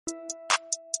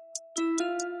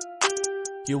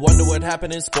You wonder what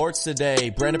happened in sports today.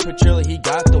 Brandon Petrilli, he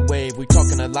got the wave. We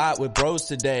talking a lot with bros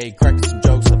today. Cracking some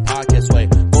jokes the podcast way.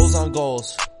 Goals on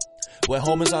goals. With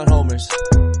homers on homers.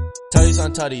 Tutties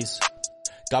on tutties.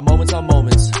 Got moments on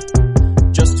moments.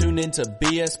 Just tune into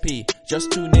BSP.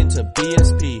 Just tune into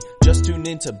BSP. Just tune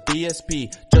into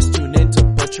BSP. Just tune into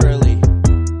Petrilli.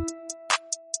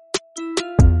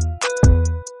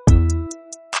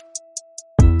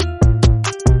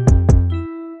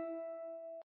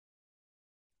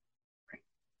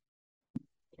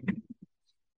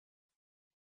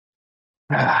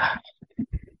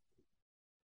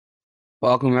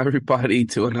 Welcome everybody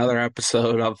to another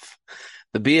episode of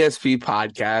the BSP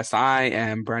podcast. I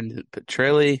am Brendan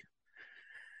Petrilli,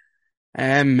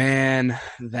 and man,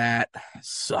 that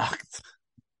sucked.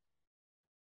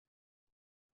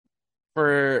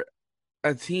 For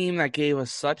a team that gave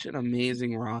us such an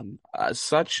amazing run,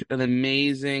 such an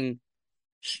amazing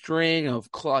string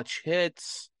of clutch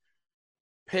hits,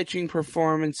 pitching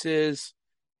performances,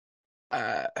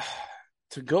 to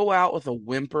go out with a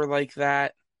whimper like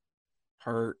that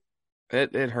hurt.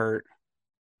 It hurt.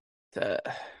 There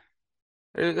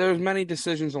was many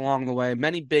decisions along the way,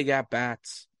 many big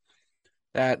at-bats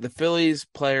that the Phillies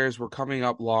players were coming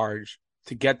up large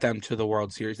to get them to the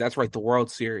World Series. That's right, the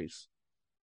World Series.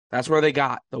 That's where they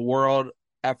got the World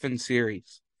effing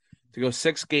Series. To go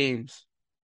 6 games.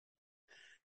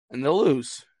 And they'll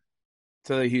lose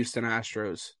to the Houston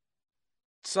Astros.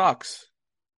 It sucks.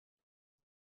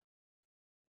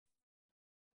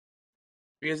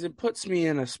 Because it puts me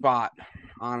in a spot,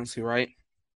 honestly, right?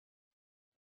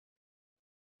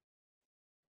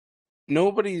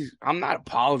 I'm not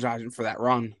apologizing for that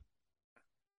run.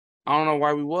 I don't know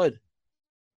why we would.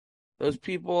 Those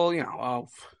people,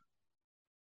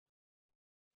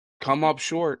 come up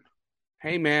short.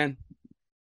 Hey, man,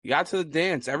 you got to the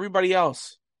dance. Everybody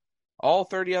else, all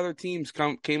 30 other teams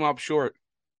came up short,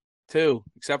 too,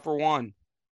 except for one.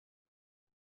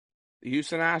 The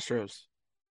Houston Astros.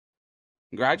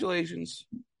 Congratulations,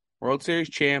 World Series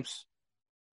champs.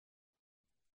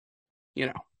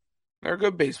 They're a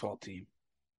good baseball team.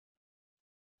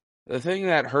 The thing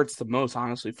that hurts the most,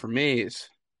 honestly, for me is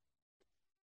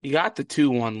you got the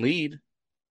 2-1 lead.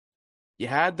 You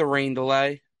had the rain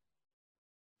delay.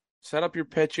 Set up your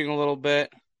pitching a little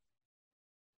bit.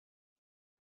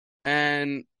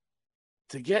 And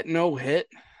to get no hit,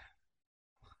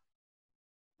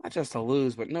 not just to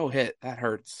lose, but no hit, that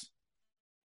hurts.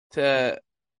 To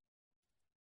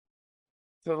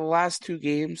the last 2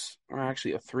 games, or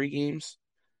actually 3 games,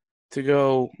 to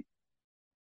go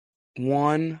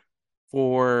 1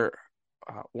 for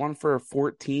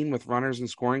 14 with runners in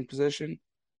scoring position,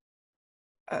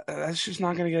 that's just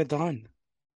not going to get it done.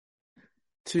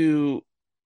 To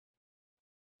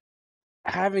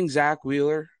having Zach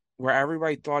Wheeler, where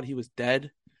everybody thought he was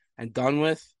dead and done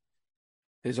with,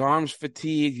 his arm's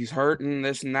fatigued, he's hurting,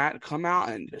 this and that, come out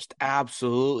and just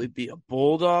absolutely be a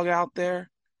bulldog out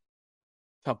there,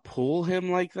 to pull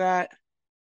him like that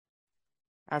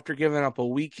after giving up a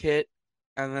weak hit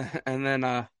and then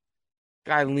a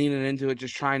guy leaning into it,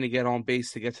 just trying to get on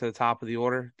base to get to the top of the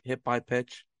order, hit by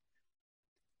pitch.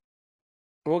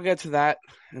 We'll get to that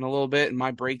in a little bit in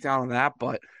my breakdown of that,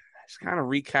 but just kind of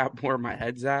recap where my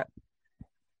head's at.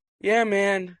 Yeah,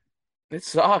 man, it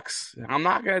sucks. I'm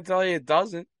not going to tell you it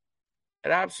doesn't.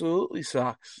 It absolutely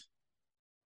sucks.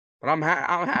 But I'm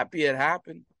happy it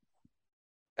happened.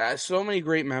 So many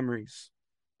great memories.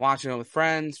 Watching it with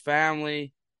friends,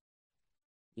 family,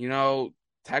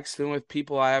 texting with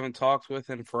people I haven't talked with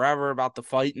in forever about the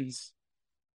fightings,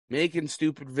 making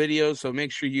stupid videos. So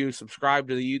make sure you subscribe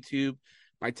to the YouTube,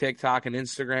 my TikTok, and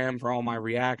Instagram for all my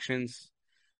reactions.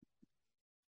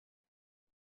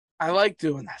 I like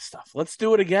doing that stuff. Let's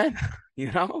do it again.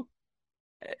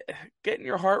 Getting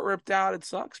your heart ripped out, it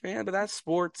sucks, man, but that's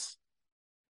sports.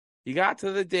 You got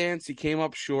to the dance, you came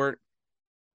up short.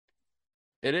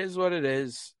 It is what it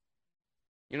is.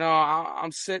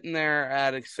 I'm sitting there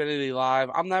at Xfinity Live.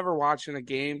 I'm never watching a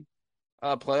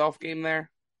playoff game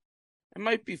there. It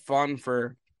might be fun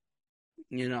for,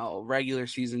 regular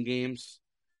season games.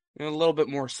 A little bit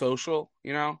more social,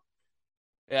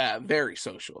 Yeah, very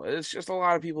social. It's just a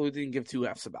lot of people who didn't give 2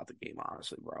 Fs about the game,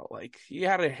 honestly, bro. Like, you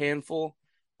had a handful,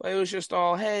 but it was just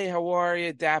all, hey, how are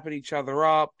you? Dapping each other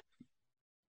up.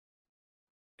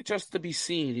 Just to be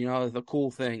seen, the cool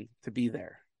thing to be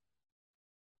there.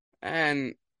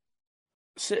 And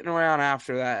sitting around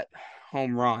after that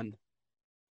home run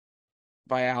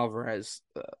by Alvarez,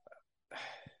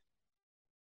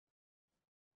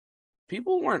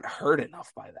 people weren't hurt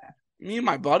enough by that. Me and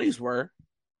my buddies were.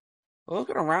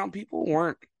 Looking around, people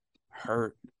weren't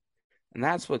hurt. And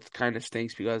that's what kind of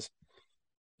stinks, because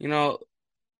You know,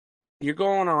 you're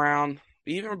going around,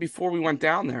 even before we went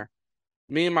down there,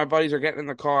 me and my buddies are getting in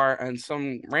the car, and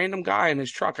some random guy in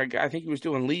his truck, I think he was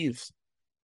doing leaves,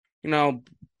 you know,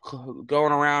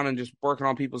 going around and just working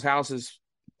on people's houses,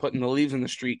 putting the leaves in the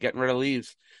street, getting rid of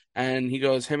leaves. And he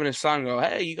goes, him and his son go,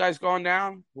 "Hey, you guys going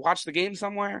down? Watch the game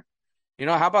somewhere?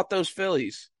 How about those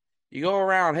Phillies? You go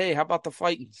around, hey, how about the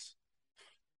Fightins?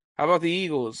 How about the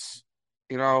Eagles?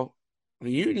 You know, the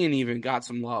Union even got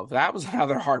some love. That was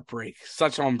another heartbreak.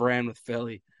 Such on brand with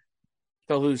Philly.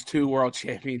 They'll lose two world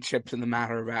championships in the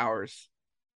matter of hours.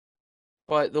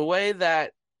 But the way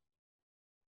that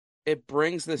it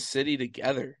brings the city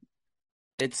together,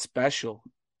 it's special.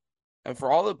 And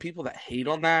for all the people that hate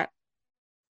on that,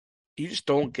 you just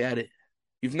don't get it.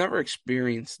 You've never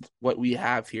experienced what we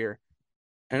have here,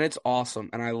 and it's awesome,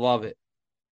 and I love it.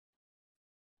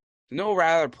 No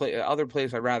other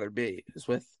place I'd rather be is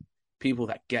with people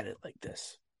that get it like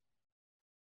this.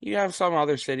 You have some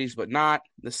other cities, but not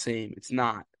the same. It's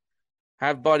not. I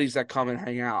have buddies that come and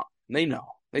hang out. And they know.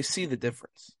 They see the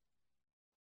difference.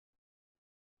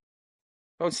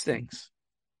 So it stinks.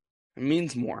 It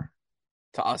means more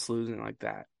to us losing like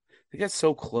that. They get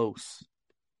so close.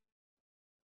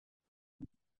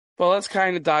 But let's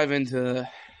kind of dive into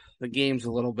the games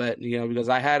a little bit, because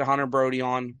I had Hunter Brody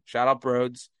on. Shout out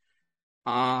Broads.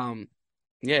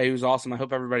 Yeah, he was awesome. I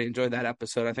hope everybody enjoyed that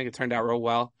episode. I think it turned out real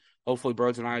well. Hopefully,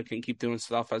 Broads and I can keep doing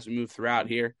stuff as we move throughout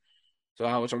here.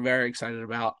 So, which I'm very excited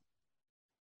about.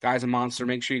 Guy's a monster.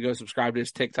 Make sure you go subscribe to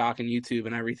his TikTok and YouTube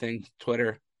and everything,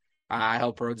 Twitter. I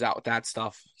help Broads out with that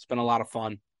stuff. It's been a lot of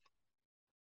fun.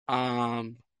 But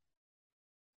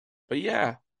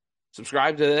yeah,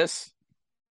 subscribe to this.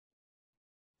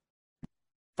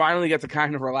 Finally get to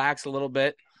kind of relax a little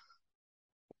bit.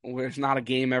 There's not a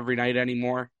game every night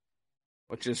anymore,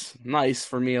 which is nice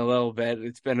for me a little bit.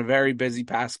 It's been a very busy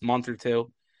past month or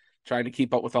two, trying to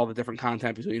keep up with all the different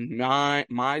content between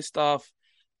my stuff,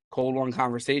 Cold One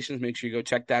Conversations. Make sure you go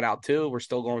check that out too. We're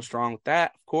still going strong with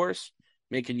that, of course,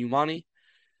 making you money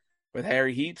with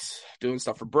Harry Heats, doing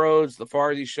stuff for Broads, the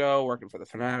Farzi Show, working for the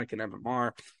Fanatic and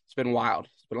MMR. It's been wild.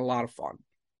 It's been a lot of fun.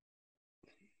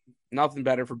 Nothing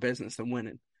better for business than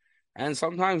winning. And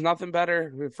sometimes nothing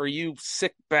better for you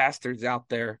sick bastards out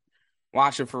there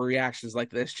watching for reactions like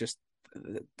this, just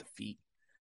the defeat.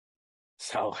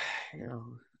 So, I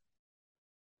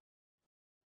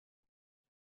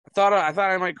thought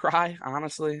I might cry,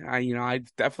 honestly. I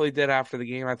definitely did after the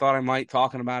game. I thought I might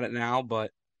talking about it now,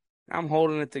 but I'm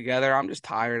holding it together. I'm just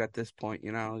tired at this point,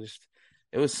 just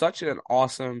it was such an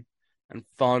awesome and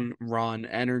fun run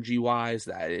energy wise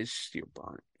that it's you're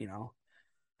burnt,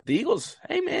 The Eagles,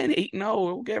 hey man, 8-0.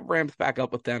 We'll get ramped back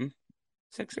up with them.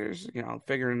 Sixers,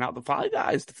 figuring out the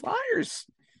Flyers,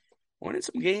 winning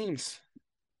some games.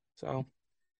 So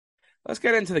let's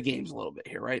get into the games a little bit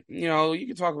here, right? You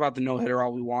can talk about the no-hitter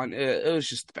all we want. It was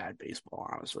just bad baseball,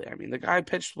 honestly. I mean, the guy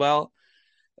pitched well.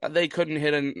 They couldn't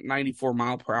hit a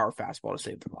 94-mile-per-hour fastball to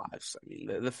save their lives. I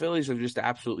mean, the Phillies have just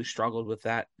absolutely struggled with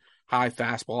that high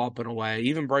fastball up and away.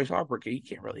 Even Bryce Harper, he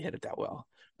can't really hit it that well.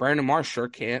 Brandon Marsh sure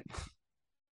can't.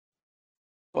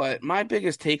 But my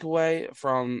biggest takeaway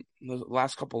from the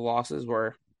last couple losses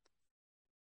were,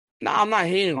 I'm not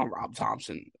hating on Rob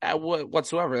Thompson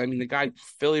whatsoever. I mean, the guy,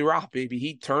 Philly Rob, baby,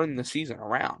 he turned the season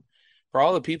around. For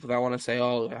all the people that want to say,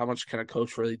 oh, how much can a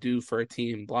coach really do for a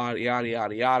team, blah, yada,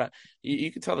 yada, yada,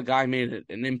 you can tell the guy made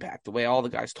an impact, the way all the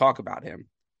guys talk about him.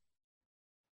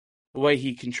 The way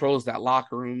he controls that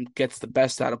locker room, gets the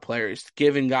best out of players,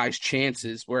 giving guys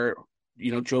chances where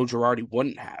Joe Girardi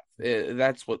wouldn't have.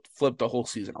 That's what flipped the whole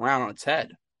season around on its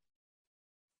head.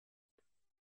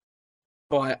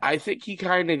 But I think he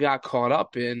kind of got caught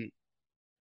up in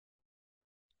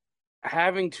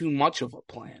having too much of a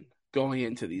plan going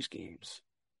into these games.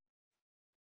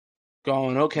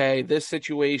 Going, okay, this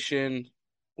situation,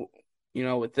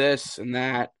 with this and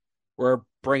that, we're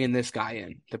bringing this guy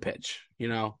in to pitch,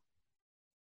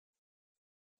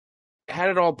 Had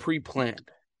it all pre-planned.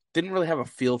 Didn't really have a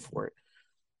feel for it.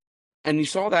 And you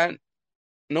saw that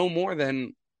no more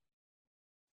than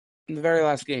in the very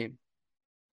last game.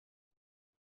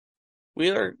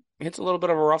 Wheeler hits a little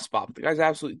bit of a rough spot, but the guy's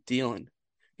absolutely dealing.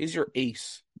 He's your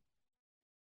ace.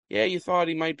 Yeah, you thought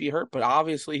he might be hurt, but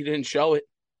obviously he didn't show it.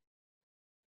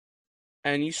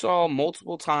 And you saw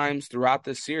multiple times throughout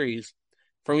this series,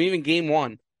 from even game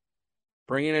one,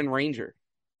 bringing in Ranger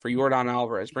for Yordan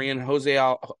Alvarez, bringing in Jose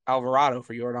Alvarado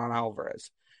for Yordan Alvarez.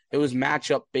 It was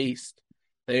matchup based.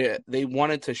 They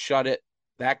wanted to shut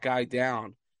that guy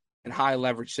down in high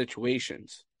leverage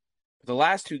situations. But the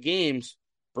last two games,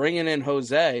 bringing in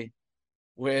Jose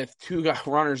with two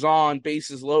runners on,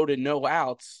 bases loaded, no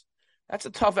outs, That's a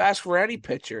tough ask for any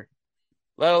pitcher,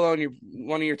 let alone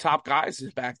one of your top guys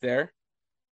is back there.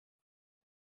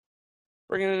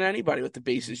 Bringing in anybody with the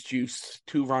bases juiced,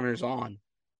 2 runners on.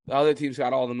 The other team's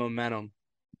got all the momentum.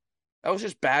 That was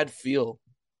just bad feel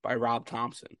by Rob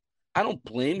Thompson. I don't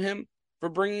blame him for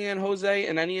bringing in Jose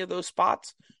in any of those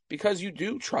spots because you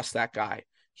do trust that guy.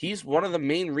 He's one of the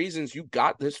main reasons you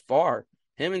got this far,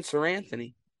 him and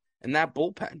Seranthony and that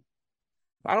bullpen.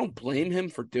 I don't blame him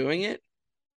for doing it.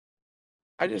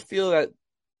 I just feel that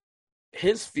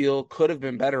his feel could have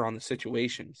been better on the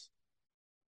situations.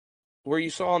 Where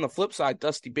you saw on the flip side,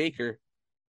 Dusty Baker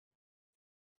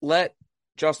let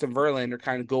Justin Verlander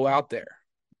kind of go out there.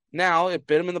 Now it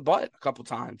bit him in the butt a couple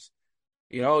times.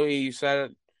 He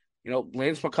said,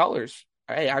 Lance McCullers,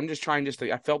 hey, I'm just trying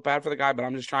I felt bad for the guy, but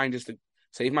I'm just trying to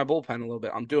save my bullpen a little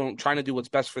bit. I'm trying to do what's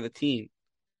best for the team.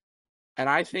 And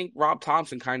I think Rob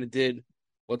Thompson kind of did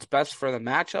what's best for the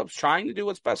matchups, trying to do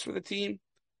what's best for the team.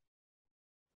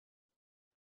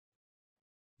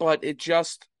 But it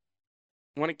just,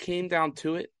 when it came down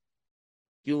to it,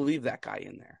 you leave that guy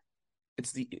in there.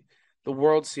 It's the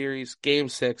World Series, Game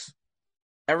 6.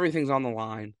 Everything's on the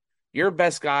line. Your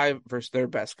best guy versus their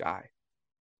best guy.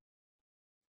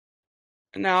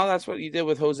 And now that's what you did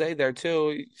with Jose there, too.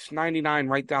 He's 99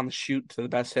 right down the chute to the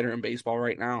best hitter in baseball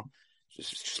right now. It's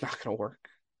just not going to work.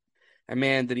 And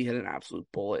man, did he hit an absolute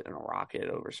bullet and a rocket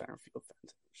over center field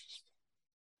fence.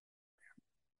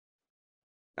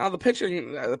 Now the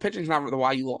pitching's not the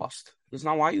why you lost. It's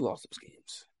not why you lost those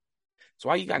games. It's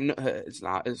why you got. It's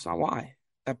not why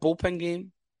that bullpen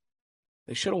game.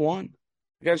 They should have won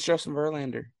against Justin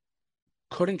Verlander.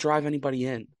 Couldn't drive anybody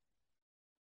in.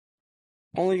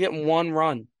 Only getting 1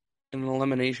 run in an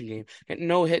elimination game. Getting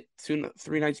no hit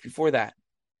 3 nights before that.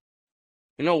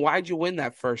 Why'd you win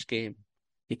that first game?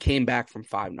 You came back from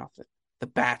 5-0. The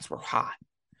bats were hot.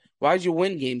 Why'd you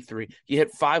win Game 3? You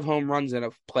hit 5 home runs in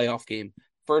a playoff game.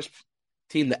 First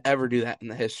team to ever do that in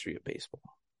the history of baseball.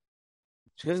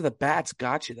 It's because the bats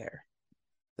got you there.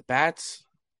 The bats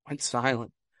went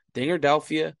silent.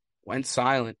 Dingerdelphia went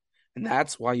silent, and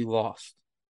that's why you lost.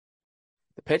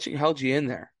 The pitching held you in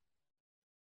there.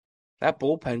 That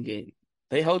bullpen game,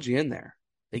 they held you in there.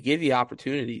 They gave you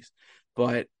opportunities,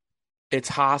 but it's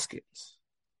Hoskins.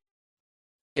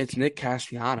 It's Nick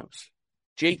Castellanos.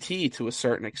 JT to a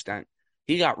certain extent.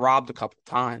 He got robbed a couple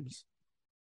times.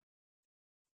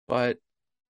 But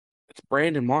it's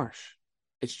Brandon Marsh.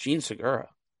 It's Jean Segura.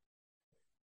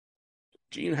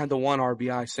 Jean had the 1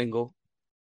 RBI single.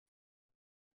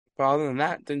 But other than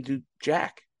that, didn't do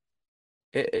jack.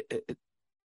 It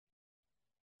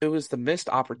was the missed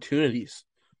opportunities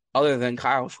other than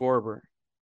Kyle Schwarber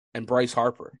and Bryce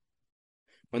Harper.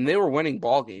 When they were winning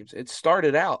ball games, it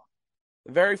started out.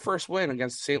 The very first win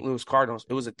against the St. Louis Cardinals,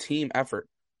 it was a team effort.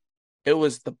 It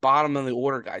was the bottom of the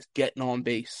order guys getting on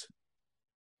base.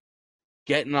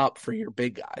 Getting up for your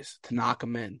big guys to knock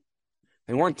them in.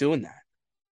 They weren't doing that.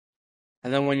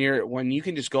 And then when you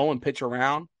can just go and pitch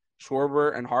around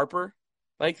Schwarber and Harper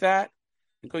like that,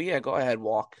 and go ahead,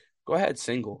 walk. Go ahead,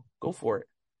 single. Go for it.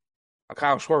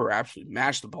 Kyle Schwarber absolutely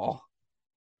mashed the ball.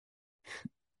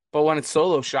 But when it's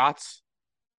solo shots,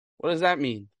 what does that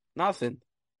mean? Nothing.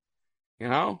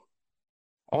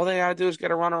 All they gotta do is get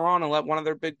a runner on and let one of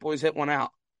their big boys hit one out.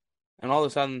 And all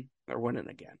of a sudden, they're winning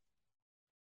again.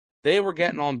 They were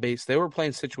getting on base. They were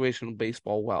playing situational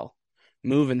baseball well.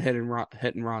 Moving, hitting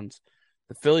runs.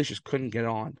 The Phillies just couldn't get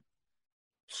on.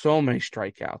 So many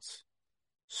strikeouts.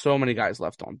 So many guys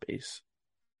left on base.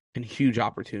 And huge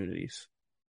opportunities.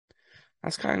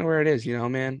 That's kind of where it is,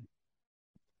 man.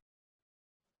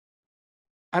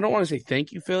 I don't want to say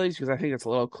thank you, Phillies, because I think it's a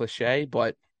little cliche,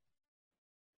 but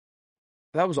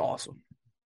that was awesome.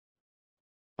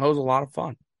 That was a lot of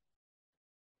fun.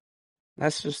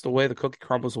 That's just the way the cookie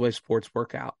crumbles, the way sports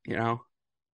work out,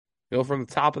 Go from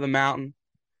the top of the mountain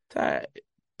to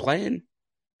playing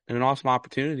in an awesome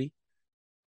opportunity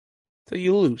till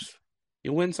you lose.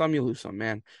 You win some, you lose some,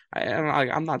 man.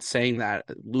 I'm not saying that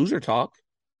loser talk.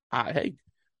 Hey,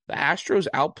 the Astros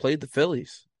outplayed the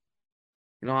Phillies.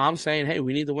 I'm saying, hey,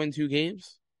 we need to win 2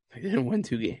 games. They didn't win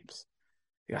 2 games.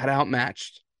 They got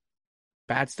outmatched.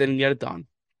 Bats didn't get it done.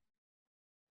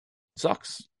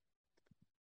 Sucks.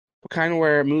 But kind of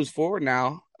where it moves forward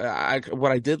now,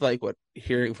 what I did like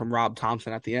hearing from Rob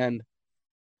Thompson at the end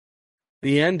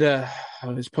of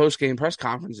his post-game press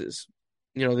conferences,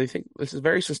 they think this is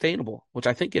very sustainable, which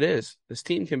I think it is. This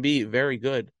team can be very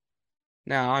good.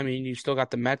 Now, you still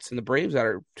got the Mets and the Braves that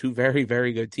are 2 very,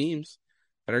 very good teams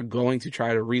that are going to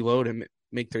try to reload and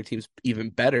make their teams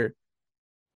even better.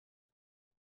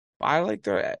 But I like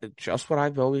just what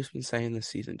I've always been saying this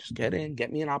season. Just get in,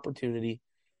 get me an opportunity,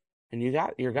 and you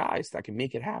got your guys that can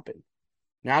make it happen.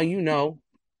 Now you know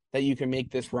that you can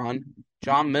make this run.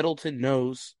 John Middleton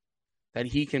knows that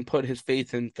he can put his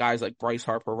faith in guys like Bryce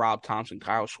Harper, Rob Thompson,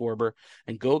 Kyle Schwarber,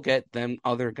 and go get them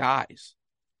other guys,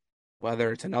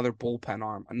 whether it's another bullpen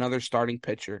arm, another starting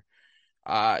pitcher,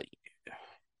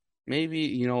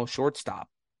 maybe, a shortstop.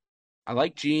 I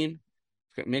like Gene.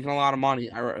 He's making a lot of money.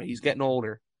 He's getting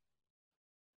older.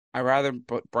 I'd rather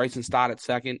put Bryson Stott at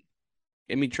second.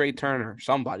 Give me Trey Turner,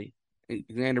 somebody.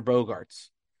 Xander Bogaerts.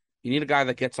 You need a guy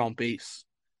that gets on base,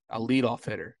 a leadoff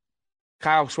hitter.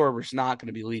 Kyle Schwarber's not going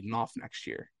to be leading off next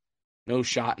year. No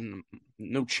shot and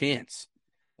no chance.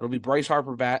 It'll be Bryce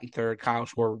Harper batting third, Kyle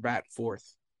Schwarber batting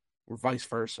fourth, or vice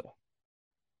versa.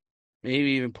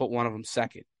 Maybe even put one of them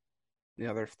second, the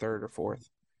other third or fourth.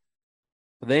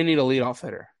 But they need a leadoff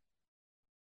hitter.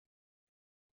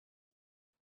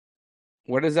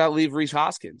 Where does that leave Rhys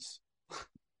Hoskins?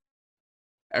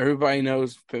 Everybody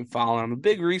knows, been following. I'm a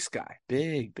big Rhys guy.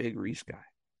 Big Rhys guy.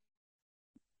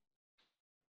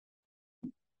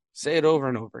 Say it over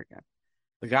and over again.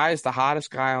 The guy is the hottest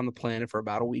guy on the planet for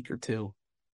about a week or two,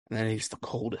 and then he's the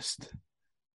coldest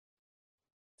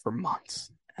for months.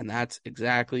 And that's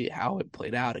exactly how it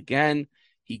played out again.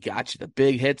 He got you the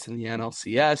big hits in the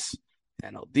NLCS,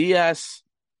 NLDS,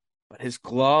 but his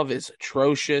glove is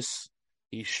atrocious.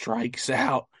 He strikes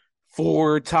out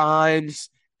 4 times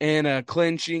in a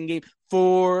clinching game.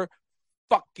 4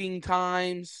 fucking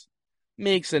times.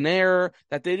 Makes an error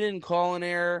that they didn't call an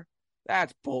error.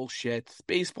 That's bullshit.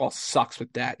 Baseball sucks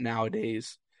with that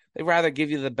nowadays. They'd rather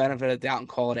give you the benefit of the doubt and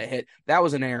call it a hit. That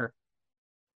was an error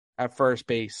at first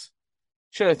base.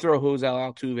 Should have thrown Jose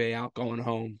Altuve out going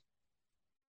home.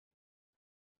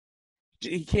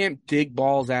 He can't dig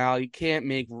balls out. He can't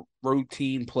make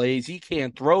routine plays. He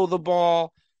can't throw the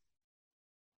ball.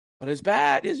 But his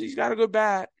bat he's got a good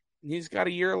bat. He's got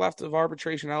a year left of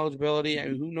arbitration eligibility,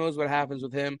 and who knows what happens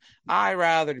with him. I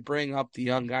rather bring up the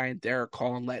young guy and Derek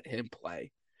Hall and let him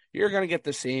play. You're going to get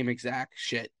the same exact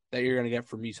shit that you're going to get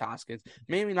from Rhys Hoskins.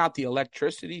 Maybe not the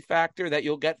electricity factor that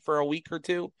you'll get for a week or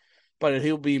two, but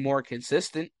he'll be more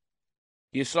consistent.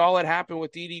 You saw it happen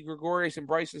with Didi Gregorius and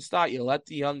Bryson Stott. You let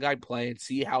the young guy play and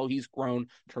see how he's grown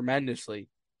tremendously.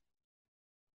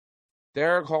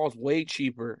 Derek Hall's way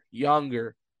cheaper,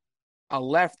 younger, a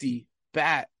lefty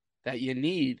bat that you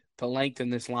need to lengthen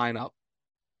this lineup.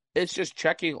 It's just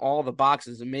checking all the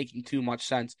boxes and making too much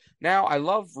sense. Now, I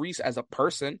love Rhys as a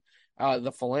person.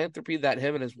 The philanthropy that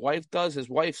him and his wife does. His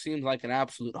wife seems like an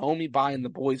absolute homie, buying the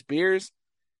boys beers.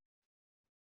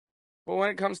 But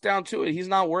when it comes down to it, he's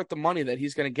not worth the money that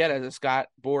he's going to get as a Scott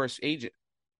Boras agent,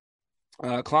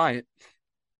 client.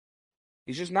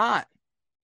 He's just not.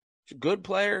 He's a good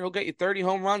player. He'll get you 30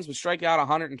 home runs, but strike out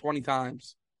 120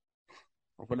 times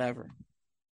or whatever.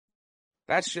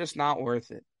 That's just not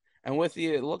worth it. And with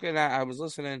you looking at, I was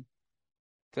listening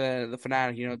to the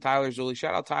Fanatic, Tyler Zulli.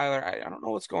 Shout out Tyler. I don't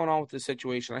know what's going on with this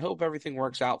situation. I hope everything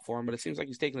works out for him, but it seems like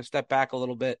he's taking a step back a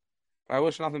little bit. I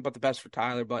wish nothing but the best for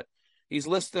Tyler, but he's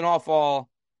listing off all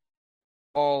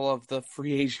of the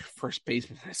free agent first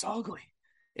basemen. It's ugly.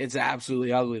 It's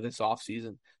absolutely ugly this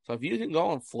offseason. So if you can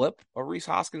go and flip a Rhys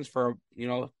Hoskins for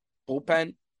a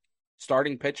bullpen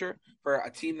starting pitcher for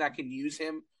a team that can use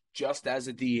him just as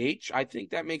a DH, I think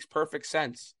that makes perfect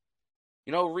sense.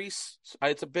 Rhys,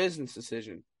 it's a business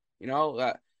decision.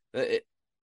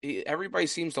 Everybody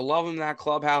seems to love him in that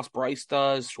clubhouse. Bryce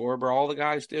does, Schwarber, all the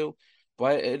guys do.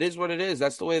 But it is what it is.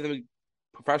 That's the way the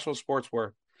professional sports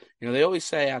work. They always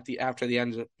say after the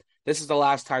end, this is the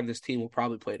last time this team will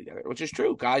probably play together, which is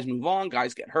true. Guys move on,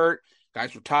 guys get hurt,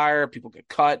 guys retire, people get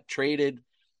cut, traded,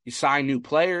 you sign new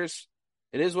players.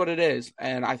 It is what it is,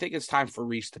 and I think it's time for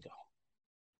Rhys to go.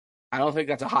 I don't think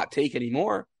that's a hot take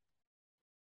anymore.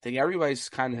 I think everybody's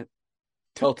kind of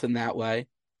tilting that way.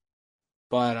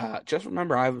 But just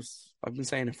remember, I've been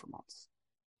saying it for months.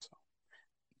 So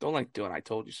don't like doing I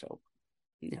told you so.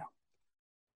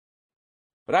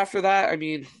 But after that, I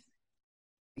mean,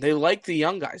 they like the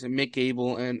young guys and Mick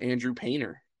Gable and Andrew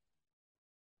Painter.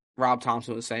 Rob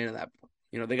Thompson was saying that.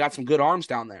 They got some good arms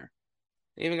down there.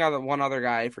 They even got one other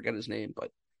guy, I forget his name,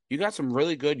 but you got some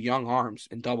really good young arms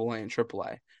in AA and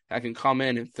AAA that can come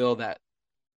in and fill that,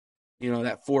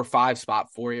 that 4-5 spot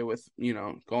for you with,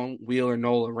 going Wheeler,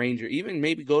 Nola, Ranger. Even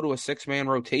maybe go to a 6-man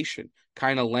rotation,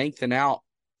 kind of lengthen out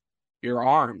your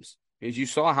arms. Because you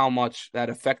saw how much that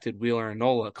affected Wheeler and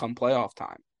Nola come playoff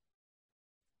time.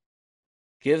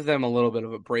 Give them a little bit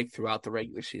of a break throughout the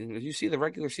regular season. Because you see, the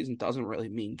regular season doesn't really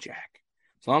mean jack.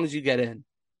 As long as you get in.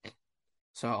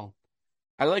 So,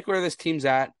 I like where this team's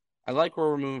at. I like where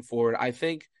we're moving forward. I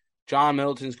think John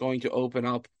Middleton's going to open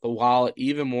up the wallet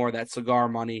even more, that cigar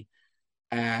money.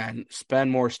 and spend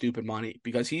more stupid money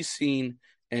because he's seen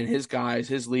and his guys,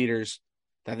 his leaders,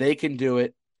 that they can do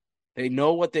it. They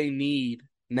know what they need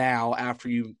now after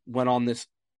you went on this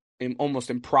almost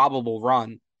improbable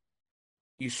run.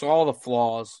 You saw the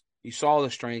flaws, you saw the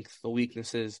strengths, the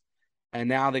weaknesses, and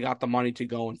now they got the money to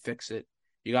go and fix it.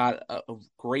 You got a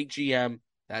great GM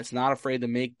that's not afraid to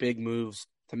make big moves,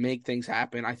 to make things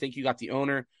happen. I think you got the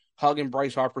owner hugging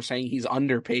Bryce Harper saying he's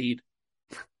underpaid,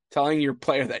 telling your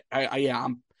player that,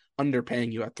 I'm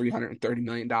underpaying you at $330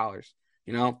 million,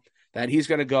 that he's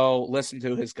going to go listen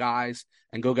to his guys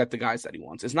and go get the guys that he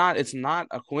wants. It's not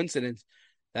a coincidence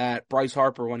that Bryce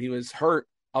Harper, when he was hurt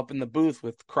up in the booth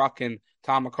with Kruk and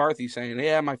Tom McCarthy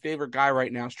saying, my favorite guy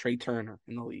right now is Trey Turner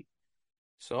in the league.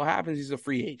 So it happens he's a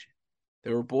free agent.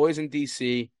 There were boys in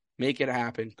D.C. Make it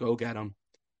happen. Go get them.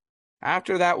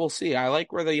 After that, we'll see. I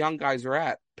like where the young guys are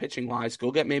at, pitching-wise.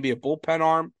 Go get maybe a bullpen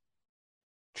arm.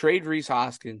 Trade Rhys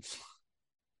Hoskins.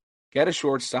 Get a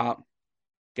shortstop.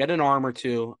 Get an arm or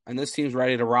two. And this team's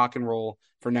ready to rock and roll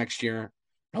for next year.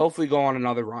 Hopefully go on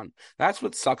another run. That's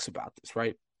what sucks about this,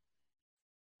 right?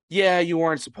 Yeah, you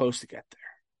weren't supposed to get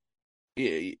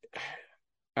there.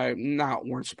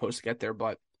 Weren't supposed to get there,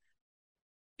 but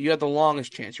you had the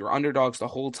longest chance. You were underdogs the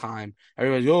whole time.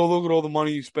 Everybody's, look at all the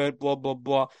money you spent, blah, blah,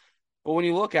 blah. But when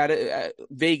you look at it,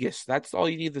 Vegas, that's all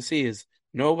you need to see is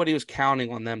nobody was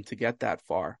counting on them to get that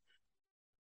far.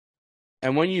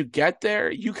 And when you get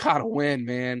there, you got to win,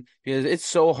 man, because it's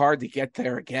so hard to get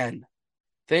there again.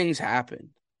 Things happen,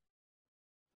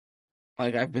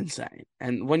 like I've been saying.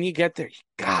 And when you get there, you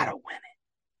got to win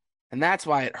it. And that's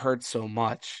why it hurts so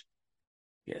much.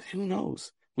 Yes, who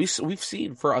knows? We've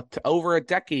seen for over a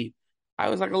decade. I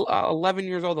was like 11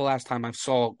 years old the last time I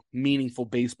saw meaningful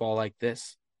baseball like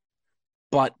this.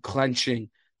 Butt clenching,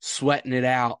 sweating it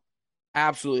out,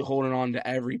 absolutely holding on to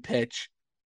every pitch.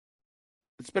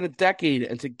 It's been a decade,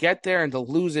 and to get there and to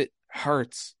lose it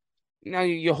hurts.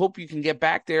 You hope you can get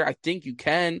back there. I think you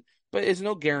can, but it's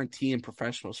no guarantee in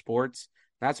professional sports.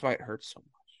 That's why it hurts so much.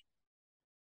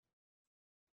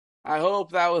 I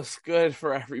hope that was good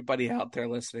for everybody out there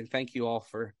listening. Thank you all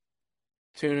for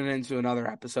tuning into another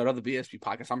episode of the BSP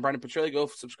Podcast. I'm Brendan Petrilli. Go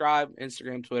subscribe,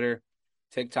 Instagram, Twitter,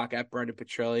 TikTok at Brendan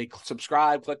Petrilli.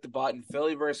 Subscribe, click the button.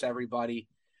 Philly versus everybody.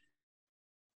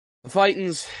 The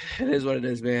Fightins, it is what it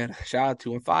is, man. Shout out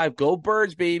 2-5. Go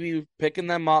Birds, baby. Picking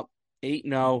them up.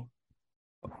 8-0.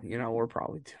 We're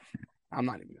probably I'm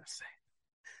not even going to say.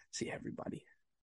 See everybody.